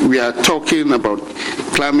 whether we are talking about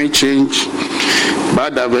climate change,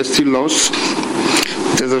 biodiversity loss,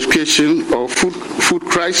 desertification, or food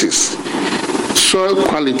crisis, soil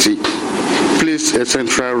quality plays a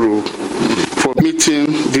central role for meeting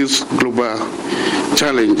these global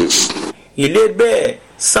challenges. He laid bare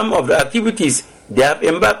some of the activities they have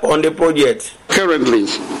embarked on the project. Currently,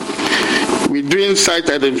 we're doing site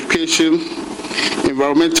identification,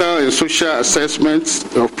 environmental and social assessments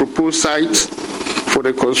of proposed sites for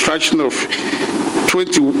the construction of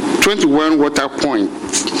 21 water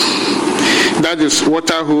points. That is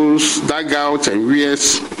water holes, dugouts, and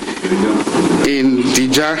weirs in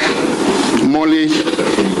Dija, Moli,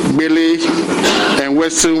 Bele, and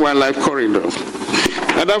Western Wildlife Corridor.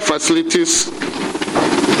 Other facilities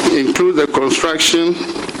include the construction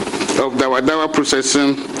of Dawa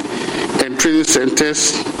processing and training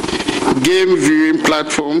centers, game viewing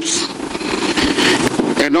platforms,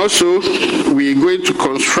 and also we're going to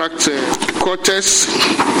construct quarters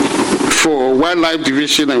for Wildlife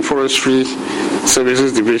Division and Forestry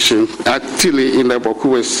Services Division at Tili in the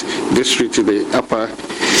Boku West District in the Upper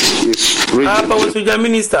East region. Upper West Region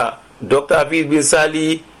Minister Dr. Hafiz Bin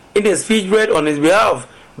Sali, in a speech read on his behalf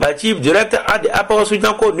by Chief Director at the Upper West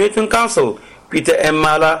Region Coordinating Council, Peter M.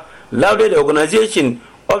 Mala, lauded the organization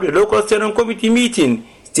of the local steering committee meeting,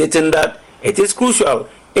 stating that it is crucial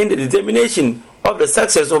in the determination of the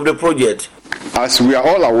success of the project. As we are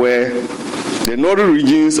all aware, the northern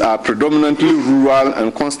regions are predominantly rural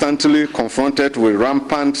and constantly confronted with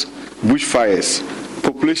rampant bushfires,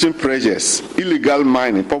 population pressures, illegal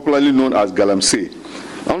mining, popularly known as galamsey,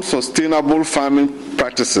 unsustainable farming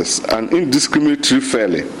practices, and indiscriminate tree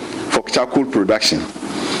felling for charcoal production.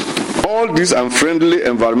 All these unfriendly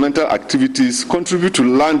environmental activities contribute to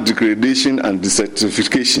land degradation and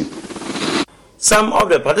desertification. Some of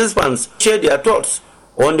the participants shared their thoughts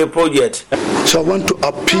on the project. So I want to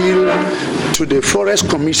appeal to the Forest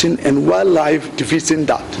Commission and Wildlife Division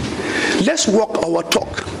that let's walk our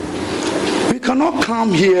talk. We cannot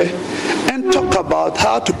come here and talk about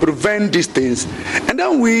how to prevent these things, and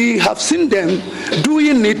then we have seen them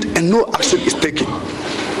doing it and no action is taken.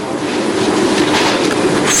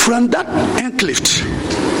 From that enclave,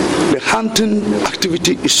 the hunting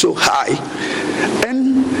activity is so high,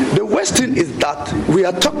 and the worst thing is that we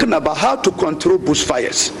are talking about how to control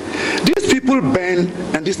bushfires. These people burn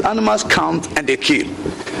and these animals come and they kill.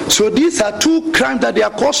 So these are two crimes that they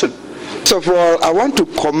are causing. First of all, I want to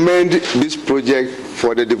commend this project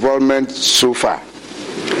for the development so far.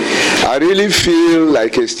 I really feel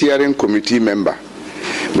like a steering committee member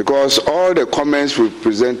because all the comments we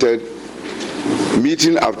presented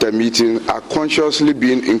meeting after meeting are consciously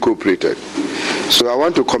being incorporated. So I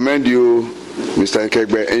want to commend you, Mr.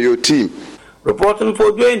 Nkegbe, and your team. Reporting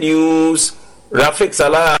for JoyNews, Rafiq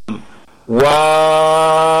Salam.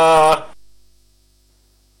 Wow.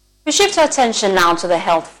 We shift our attention now to the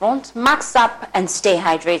health front. Max up and stay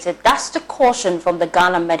hydrated. That's the caution from the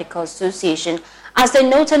Ghana Medical Association as they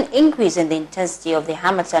note an increase in the intensity of the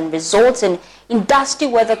Harmattan resulting in dusty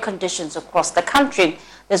weather conditions across the country.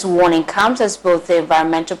 This warning comes as both the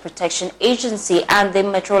Environmental Protection Agency and the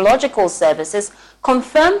Meteorological Services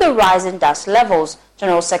confirm the rise in dust levels.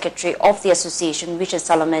 General Secretary of the Association, Richard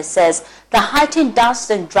Salome, says the heightened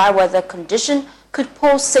dust and dry weather condition could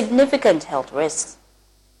pose significant health risks.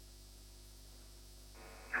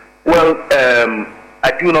 Well,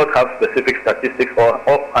 I do not have specific statistics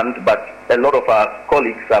offhand, but a lot of our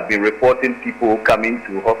colleagues have been reporting people coming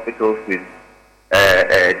to hospitals with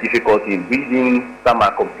difficulty in breathing. Some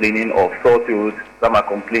are complaining of sore throat. Some are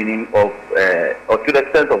complaining of, or to the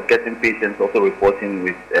extent of getting patients also reporting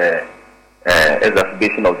with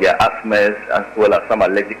exacerbation of their asthmas, as well as some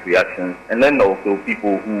allergic reactions, and then also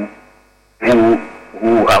people who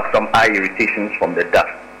have some eye irritations from the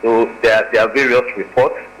dust. So there are various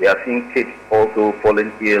reports. We are seeing kids also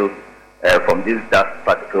falling ill from these dust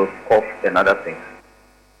particles, cough, and other things.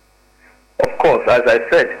 Of course, as I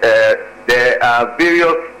said, there are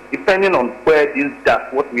various, depending on where this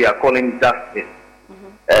dust, what we are calling dust is,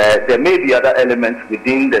 there may be other elements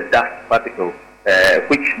within the dust particles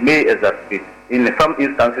which may exacerbate. In some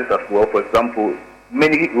instances as well, for example,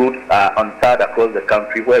 many roads are untarred across the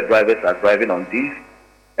country where drivers are driving on these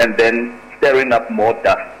and then stirring up more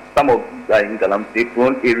dust. Some of these are in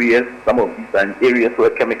calamity-prone areas, some of these are in areas where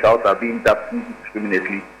chemicals are being dumped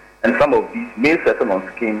indiscriminately, and some of these may settle on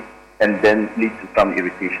skin and then lead to some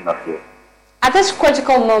irritation as well. At this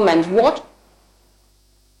critical moment, what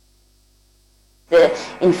the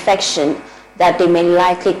infection that they may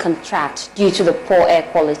likely contract due to the poor air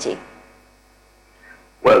quality?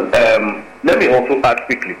 Well, let me also add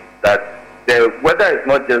quickly that the weather is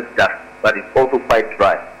not just dust, but it's also quite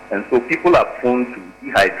dry. And so people are prone to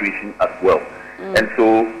dehydration as well. And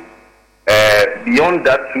so beyond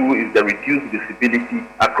that too is the reduced visibility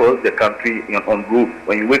across the country on roads.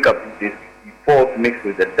 When you wake up these days, you fall mixed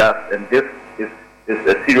with the dust, and this is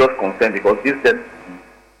a serious concern because this tends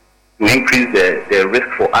to increase the risk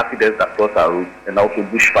for accidents across our roads and also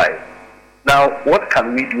bushfires. Now, what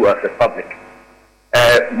can we do as a public?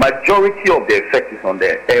 Majority of the effect is on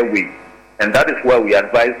the airways, and that is why we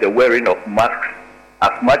advise the wearing of masks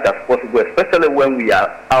as much as possible, especially when we are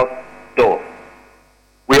outdoors.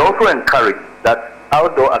 We also encourage that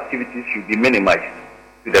outdoor activities should be minimized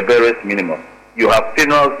to the barest minimum. You have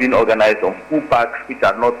funerals being organized on school parks which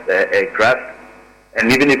are not grass,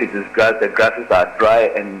 and even if it is grass, the grasses are dry,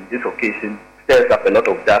 and this occasion stirs up a lot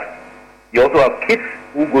of dust. You also have kids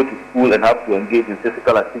who go to school and have to engage in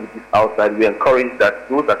physical activities outside. We encourage that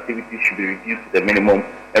those activities should be reduced to the minimum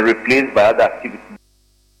and replaced by other activities.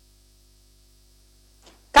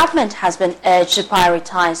 Government has been urged to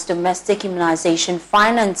prioritize domestic immunization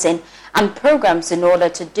financing and programs in order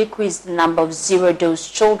to decrease the number of zero-dose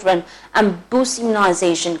children and boost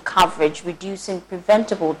immunization coverage, reducing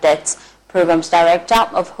preventable deaths. Programs Director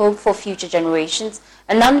of Hope for Future Generations,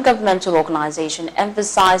 a non-governmental organization,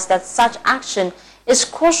 emphasized that such action is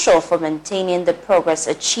crucial for maintaining the progress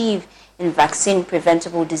achieved in vaccine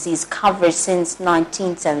preventable disease coverage since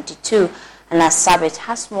 1972. And Sabit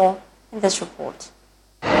has more in this report.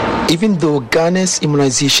 Even though Ghana's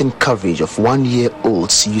immunization coverage of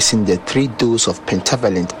 1-year-olds using the 3-dose of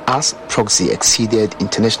pentavalent as proxy exceeded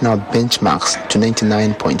international benchmarks to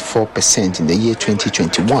 99.4% in the year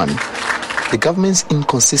 2021, the government's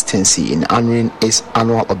inconsistency in honoring its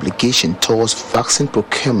annual obligation towards vaccine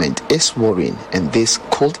procurement is worrying, and this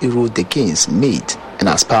could erode the gains made. And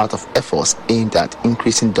as part of efforts aimed at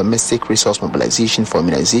increasing domestic resource mobilization for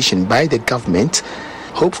immunization by the government,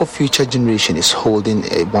 Hope for Future Generation is holding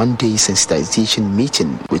a one-day sensitization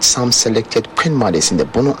meeting with some selected Queen mothers in the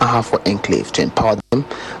Bono Ahafo enclave to empower them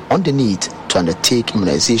on the need to undertake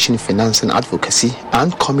immunization financing advocacy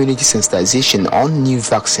and community sensitization on new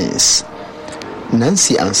vaccines.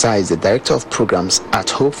 Nancy Ansah is the Director of Programs at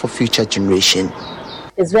Hope for Future Generation.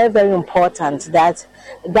 It's very, very important that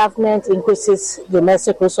government increases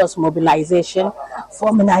domestic resource mobilization for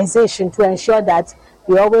immunization to ensure that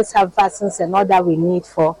we always have vaccines and all that we need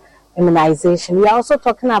for immunization. We are also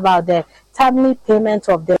talking about the timely payment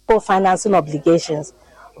of the co-financing obligations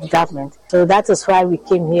of government. So that is why we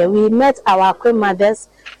came here. We met our Queen mothers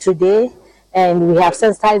today and we have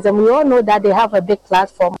sensitized them. We all know that they have a big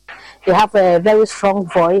platform. They have a very strong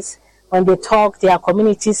voice. When they talk, their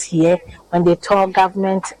communities hear. When they talk,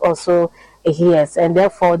 government also hears. And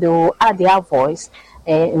therefore, they will add their voice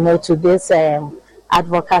to this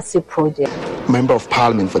advocacy project. Member of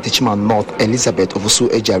Parliament for Techiman North, Elizabeth Ovusu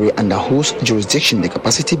Ejari, under whose jurisdiction the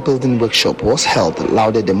capacity building workshop was held,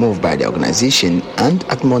 lauded the move by the organization and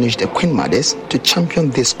admonished the Queen Mothers to champion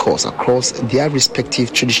this cause across their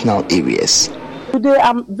respective traditional areas. Today,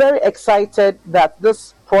 I'm very excited that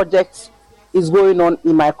this project is going on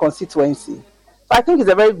in my constituency. So I think it's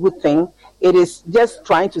a very good thing. It is just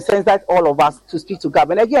trying to sensitize all of us to speak to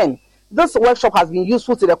government. Again, this workshop has been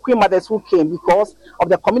useful to the Queen Mothers who came because of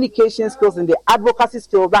the communication skills and the advocacy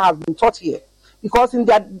skills that have been taught here. Because in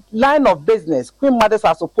their line of business, Queen Mothers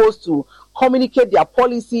are supposed to communicate their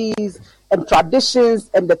policies and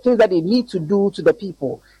traditions and the things that they need to do to the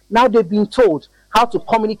people. Now they've been told how to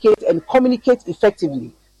communicate and communicate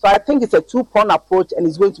effectively. So I think it's a two-pronged approach and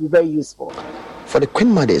it's going to be very useful. for the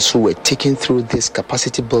Queen Mothers who were taken through this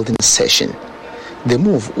capacity building session. The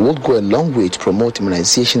move will go a long way to promote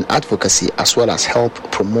immunization advocacy as well as help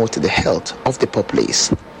promote the health of the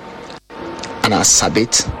populace. Anna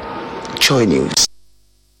Sabit, Joy News.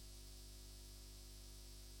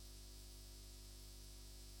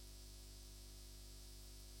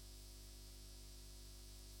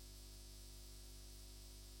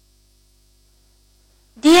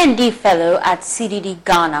 D&D fellow at CDD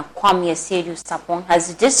Ghana, Kwame Asiedu Sapong,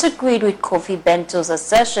 has disagreed with Kofi Bento's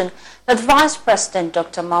assertion that Vice President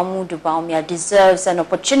Dr. Mahmoud Bawumia deserves an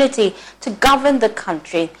opportunity to govern the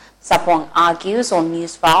country. Sapong argues on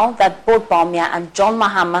Newsfile that both Bawumia and John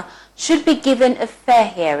Mahama should be given a fair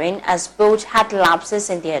hearing as both had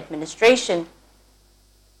lapses in their administration.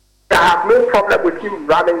 I have no problem with him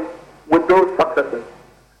running with those successes,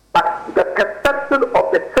 but the perception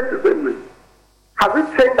of the citizenry, has it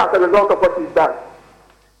changed as a result of what he's done?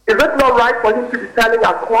 Is it not right for him to be telling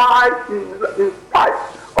us why, in spite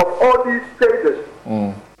of all these changes,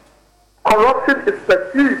 corruption is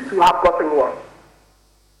perceived to have gotten worse?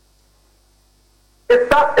 Is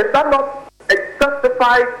that not a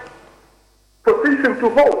justified position to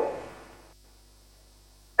hold?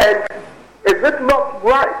 And is it not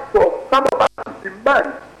right for some of us to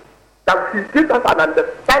demand that he gives us an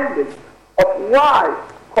understanding of why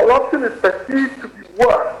corruption is perceived to be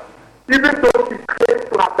worse, even though he claims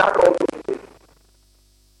to have done all those things?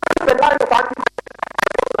 That's the line of argument.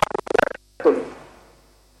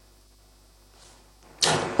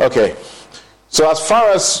 Okay. So as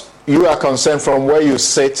far as you are concerned, from where you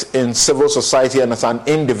sit in civil society and as an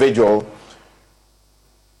individual,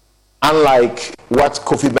 unlike what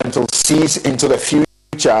Kofi Bento sees into the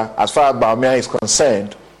future as far as Bawumia is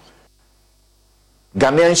concerned,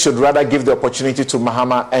 Ghanaians should rather give the opportunity to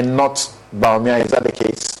Mahama and not Bawumia. Is that the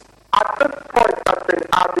case? At this point,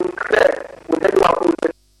 I've been clear with anyone who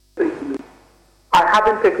is listening to me. I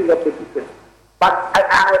haven't taken a position. But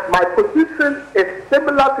my position is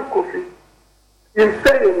similar to Kofi in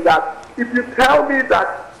saying that if you tell me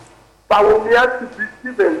that Bawumia should be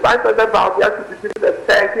given, Vice President Bawumia should be given a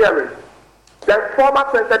fair hearing, then former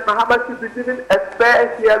President Mahama should be given a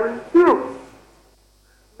fair hearing too.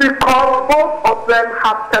 Because both of them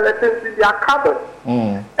have skeletons in their cupboard.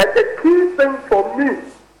 And the key thing for me,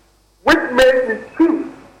 which made me choose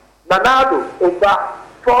Nanado over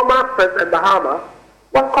former President Mahama,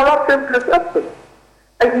 was corruption perception.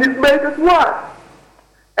 And he's made it worse.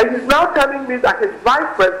 And he's now telling me that his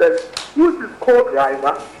vice president, who is his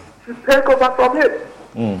co-driver, should take over from him.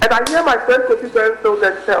 And I hear my friend Kofi Bento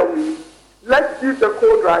then tell me, let's give the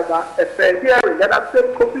co-driver a fair hearing. And I'm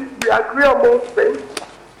saying, Kofi, we agree on most things.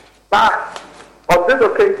 But on this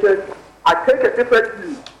occasion, I take a different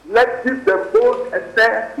view. Let's give them both a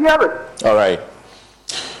fair hearing. All right.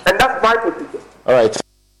 And that's my position. All right.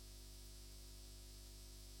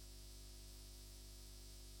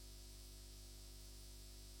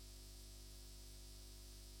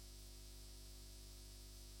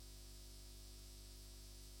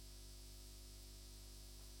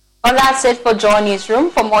 Well, that's it for Joy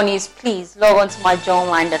Newsroom. For more news, please log on to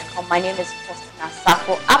myjoyonline.com. My name is Faustina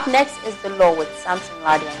Safo. Up next is The Law with Samson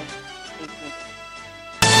Ladian.